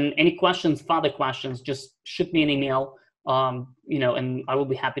 So, and any questions, further questions, just shoot me an email, and I will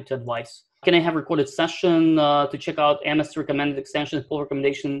be happy to advise. Can I have recorded session to check out MS recommended extension, pull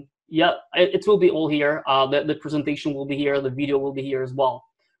recommendation? Yeah, it will be all here. The presentation will be here. The video will be here as well,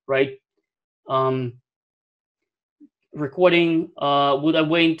 right? Recording, would I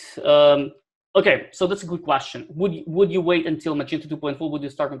wait? Okay, so that's a good question. Would you wait until Magento 2.4? Would you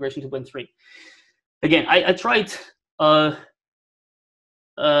start migration 2.3? Again, I tried. I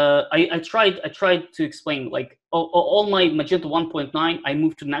tried to explain, like all my Magento 1.9, I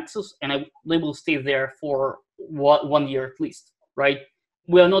moved to Nexus, and they will stay there for 1 year at least, right?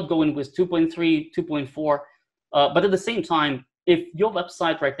 We are not going with 2.3, 2.4, but at the same time, if your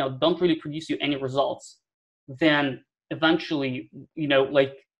website right now don't really produce you any results, then eventually,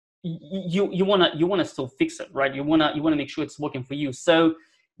 like you wanna still fix it, right? You wanna make sure it's working for you. So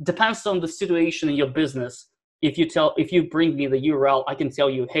depends on the situation in your business. If you bring me the URL, I can tell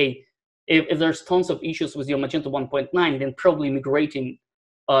you, hey, if there's tons of issues with your Magento 1.9, then probably migrating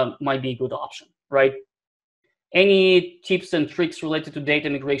might be a good option, right? Any tips and tricks related to data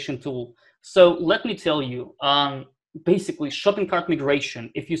migration tool? So let me tell you, basically shopping cart migration,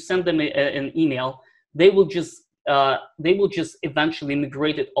 if you send them an email, they will just eventually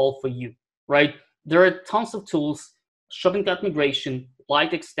migrate it all for you, right? There are tons of tools, shopping cart migration,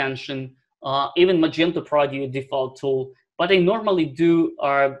 light extension, even Magento provide you a default tool. What I normally do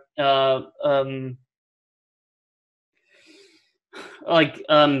are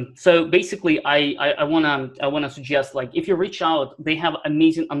so basically I wanna suggest, like, if you reach out, they have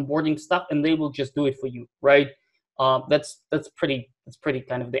amazing onboarding stuff and they will just do it for you, right? That's pretty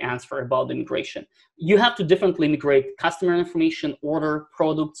kind of the answer about the migration. You have to differently migrate customer information, order,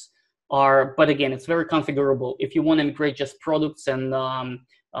 products, but again, it's very configurable. If you want to migrate just products and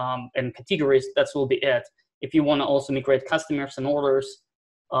categories, that will be it. If you want to also migrate customers and orders,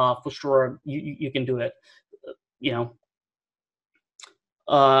 for sure you can do it.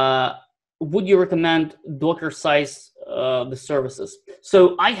 Would you recommend Docker size the services?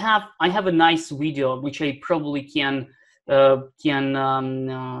 So I have a nice video which I probably can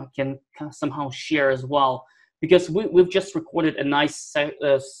somehow share as well, because we've just recorded a nice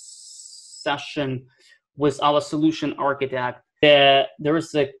session with our solution architect. There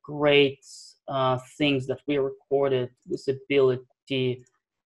is a great things that we recorded, visibility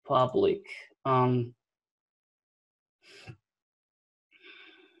public.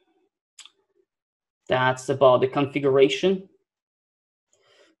 That's about the configuration.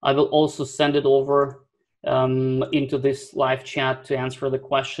 I will also send it over into this live chat to answer the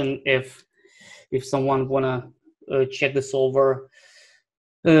question if someone wanna check this over.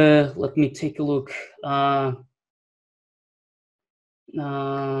 Let me take a look.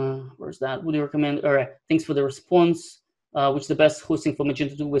 Where's that? Would you recommend? All right, thanks for the response. Which is the best hosting for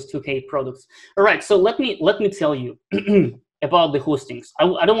Magento 2 with 2K products? All right, so let me tell you about the hostings.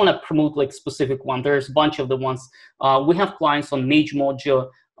 I don't want to promote like specific one. There's a bunch of the ones. We have clients on MageMojo,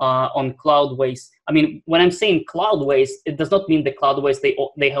 on Cloudways. I mean, when I'm saying Cloudways, it does not mean the Cloudways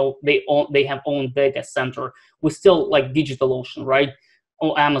they have own data center. We're still like DigitalOcean, right?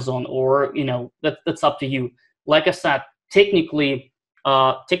 Or Amazon, or that's up to you. Like I said, technically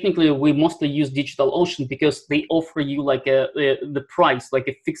we mostly use DigitalOcean because they offer you like the price, like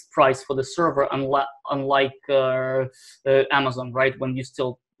a fixed price for the server, unlike Amazon, right? When you're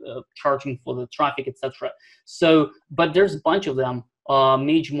still charging for the traffic, etc. So, but there's a bunch of them.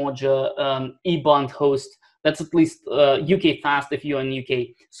 MageMojo, eBond host. That's at least UK fast if you're in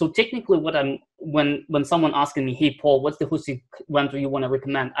UK. So technically, when someone asking me, hey Paul, what's the hosting vendor you want to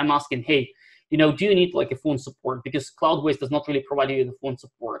recommend? I'm asking, hey, do you need like a phone support? Because Cloudways does not really provide you the phone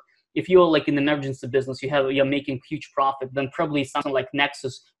support. If you're like in an emergency business, you're making huge profit, then probably something like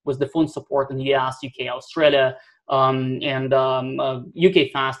Nexus with the phone support in the US, UK, Australia, and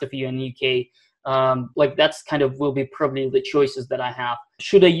UK fast if you're in UK. Like that's kind of will be probably the choices that I have.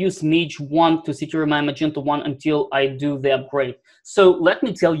 Should I use Mage 1 to secure my Magento 1 until I do the upgrade? So let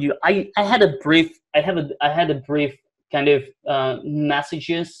me tell you, I had a brief kind of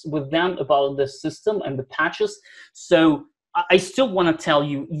messages with them about the system and the patches. So I still want to tell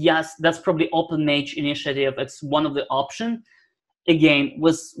you, yes, that's probably Open Mage initiative. It's one of the options. Again,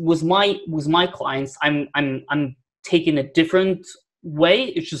 with my clients, I'm taking a different way.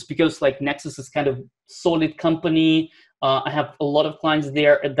 It's just because like Nexus is kind of solid company. I have a lot of clients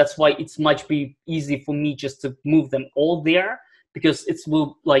there, and that's why it's much be easy for me just to move them all there, because it's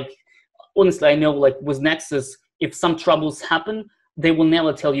will like honestly I know like with Nexus, if some troubles happen, they will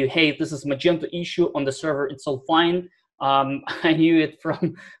never tell you, hey, this is Magento issue on the server, it's all fine. I knew it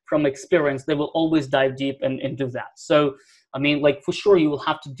from experience. They will always dive deep and do that. So I mean, like for sure, you will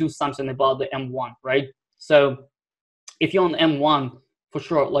have to do something about the M1, right? So if you're on M1, for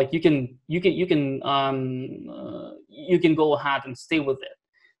sure, like you can go ahead and stay with it.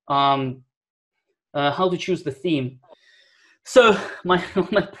 How to choose the theme? So my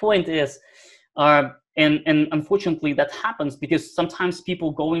point is, and unfortunately that happens because sometimes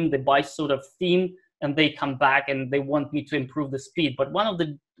people go in, they buy sort of theme, and they come back and they want me to improve the speed. But one of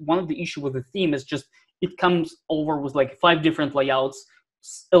the issue with the theme is just it comes over with like 5 different layouts.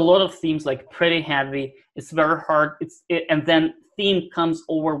 A lot of themes like pretty heavy. It's very hard. And then theme comes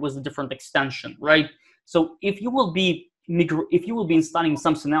over with a different extension, right? So if you will be installing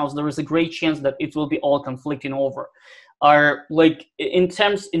something else, there is a great chance that it will be all conflicting over. Like in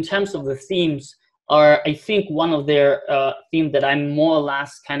terms of the themes, I think one of their theme that I'm more or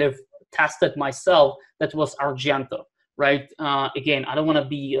less kind of tested myself, that was Argento, right? Again, I don't want to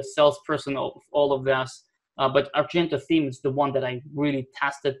be a salesperson of all of this, but Argento theme is the one that I really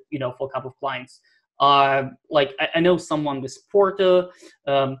tested, for a couple of clients. Like I know someone with Porto,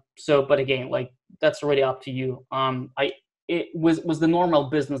 but again, like that's already up to you. It was the normal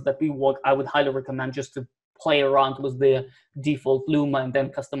business that we work, I would highly recommend just to play around with the default Luma and then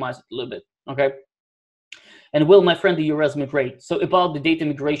customize it a little bit, okay? And will my friend the URLs migrate? So about the data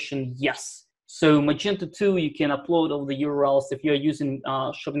migration, yes. So Magento 2, you can upload all the URLs. If you're using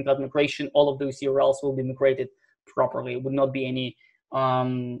shopping cart migration, all of those URLs will be migrated properly. It would not be any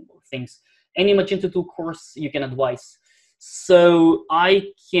things. Any Magento 2 course you can advise. So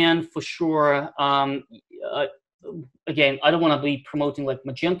I can for sure, again, I don't want to be promoting like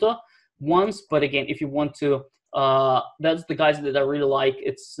Magento once, but again, if you want to, that's the guys that I really like.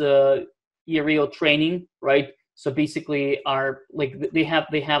 It's EREO training, right? So basically they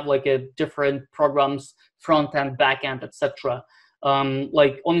have like a different programs, front end, back end, etc.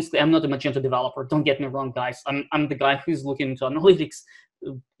 Like honestly, I'm not a Magento developer. Don't get me wrong, guys. I'm the guy who's looking into analytics,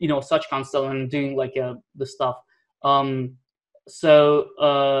 Search Console, and doing like the stuff.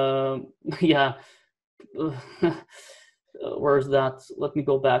 Yeah. Where's that? Let me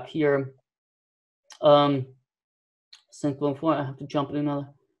go back here. Simple before I have to jump in another.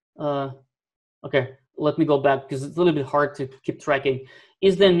 Okay, let me go back because it's a little bit hard to keep tracking.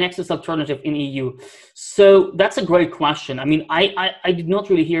 Is there a Nexus alternative in EU? So that's a great question. I mean, I did not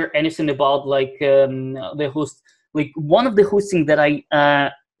really hear anything about like the host. Like one of the hosting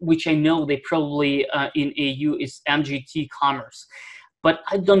that which I know they probably in EU is MGT Commerce, but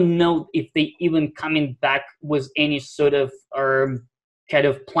I don't know if they even coming back with any sort of kind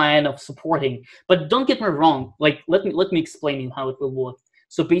of plan of supporting. But don't get me wrong. Like let me explain you how it will work.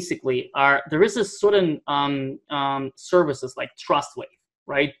 So basically, there is a certain services like TrustWave,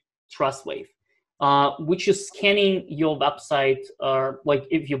 right? TrustWave, which is scanning your website, like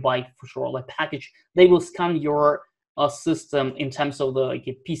if you buy for sure like package, they will scan your system in terms of the like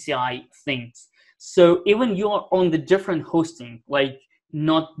PCI things. So even you're on the different hosting, like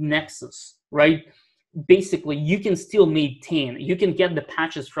not Nexus, right? Basically, you can still maintain. You can get the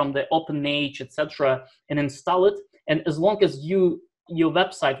patches from the OpenMage, etc., and install it. And as long as your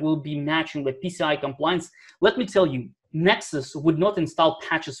website will be matching the PCI compliance, let me tell you, Nexus would not install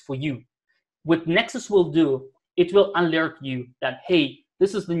patches for you. What Nexus will do, it will alert you that, hey,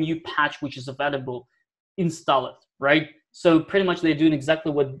 this is the new patch which is available, install it, right? So pretty much they're doing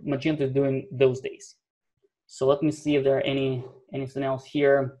exactly what Magento is doing those days. So let me see if there are anything else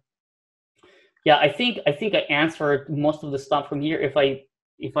here. Yeah, I think I answered most of the stuff from here. If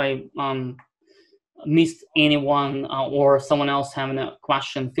I missed anyone or someone else having a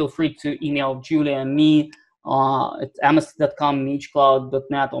question, feel free to email Julia and me at amnesty.com,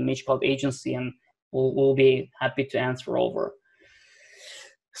 MageCloud.net, or MageCloud Agency, and we'll be happy to answer over.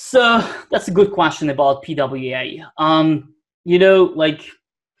 So that's a good question about PWA. Like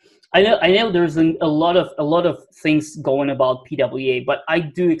I know there's a lot of things going about PWA, but I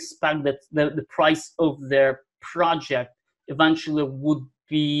do expect that the price of their project eventually would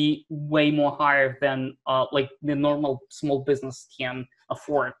be way more higher than like the normal small business can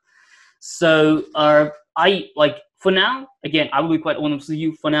afford. So I like, for now, again, I will be quite honest with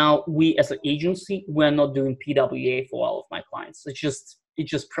you. For now, we as an agency, we're not doing PWA for all of my clients. It just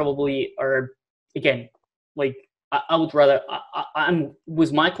probably are, again, like I would rather, I'm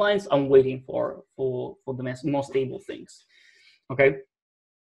with my clients, I'm waiting for the more stable things. Okay.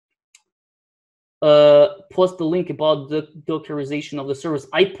 Post the link about the dockerization of the service.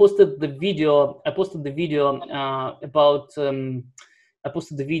 I posted the video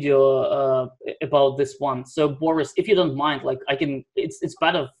about this one. So Boris, if you don't mind, like I can, it's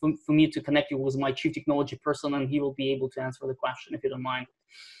better for me to connect you with my chief technology person, and he will be able to answer the question if you don't mind.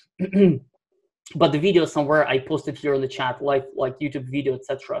 But the video somewhere I posted here in the chat, like YouTube video,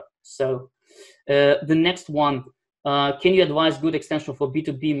 etc. So the next one, can you advise good extension for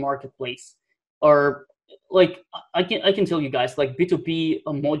B2B marketplace? Or like I can tell you guys, like B2B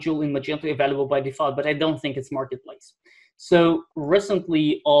module in Magento available by default, but I don't think it's marketplace. So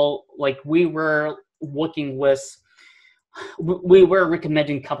recently, we were working with, we were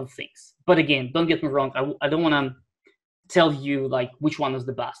recommending a couple of things. But again, don't get me wrong, I don't want to tell you like which one is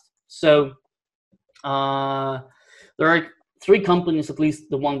the best. So there are 3 companies, at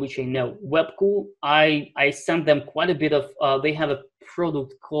least the one which I know. Webcool, I sent them quite a bit of, they have a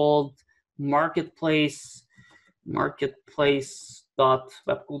product called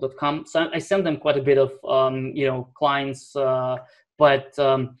marketplace.webcool.com. So I sent them quite a bit of clients, but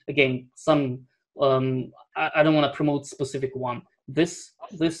again, some I don't want to promote specific one. This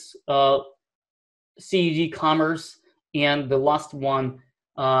CED Commerce, and the last one,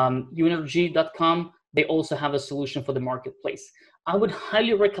 Unergy.com, they also have a solution for the marketplace. I would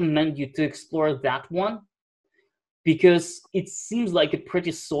highly recommend you to explore that one, because it seems like it's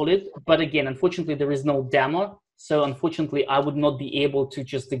pretty solid. But again, unfortunately, there is no demo. So unfortunately, I would not be able to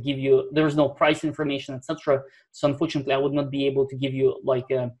just to give you, there is no price information, etc. So unfortunately, I would not be able to give you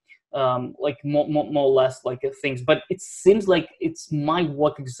like a more or less like things. But it seems like it's might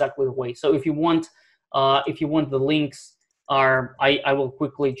work exactly the way. So if you want the links, I will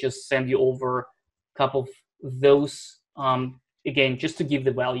quickly just send you over a couple of those. Again, just to give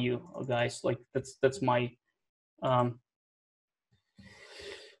the value, guys. Like that's my.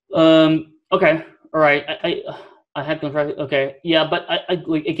 Okay, all right. I had contracted. Okay, yeah, but I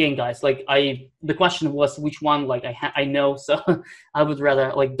like, again, guys, like the question was which one, like I know, so I would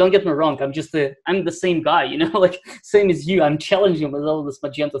rather, like, don't get me wrong, I'm the same guy, you know, like same as you. I'm challenging with all this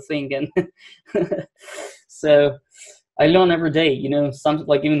Magento thing, and so I learn every day, you know, some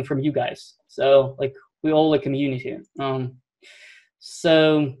like even from you guys. So like we all a community.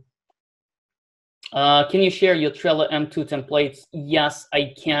 So. Can you share your Trello M2 templates? Yes,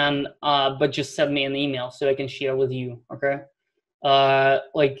 I can, but just send me an email so I can share with you, okay?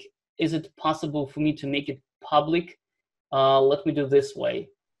 Like, is it possible for me to make it public? Let me do this way.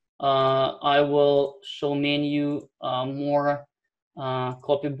 I will show menu more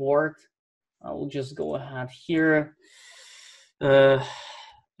copy board. I will just go ahead here.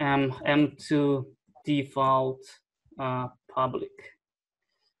 M2 default public,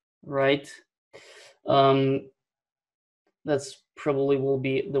 right? That's probably will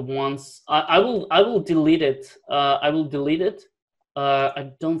be the ones. I will delete it. I will delete it.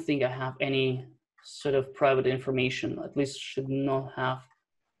 I don't think I have any sort of private information. At least should not have.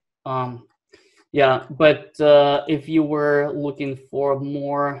 Yeah, but if you were looking for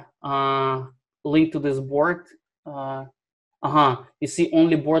more link to this board, you see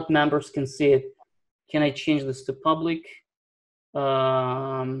only board members can see it. Can I change this to public?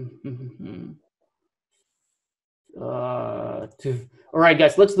 All right,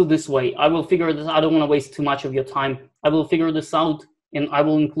 guys, let's do this way. I will figure this. I don't want to waste too much of your time. I will figure this out, and I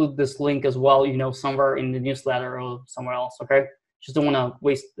will include this link as well, you know, somewhere in the newsletter or somewhere else. Okay, just don't want to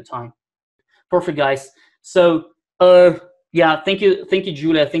waste the time. Perfect, guys. So yeah, thank you,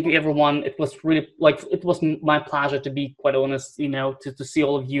 Julia, thank you, everyone. It was really, like, it was my pleasure, to be quite honest, you know, to see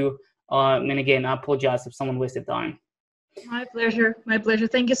all of you. And again, I apologize if someone wasted time. My pleasure. My pleasure.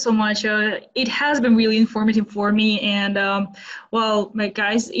 Thank you so much. It has been really informative for me. And well,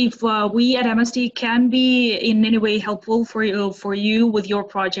 guys, if we at MST can be in any way helpful for you with your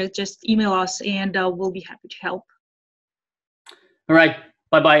project, just email us, and we'll be happy to help. All right.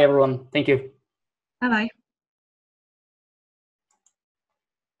 Bye-bye, everyone. Thank you. Bye-bye.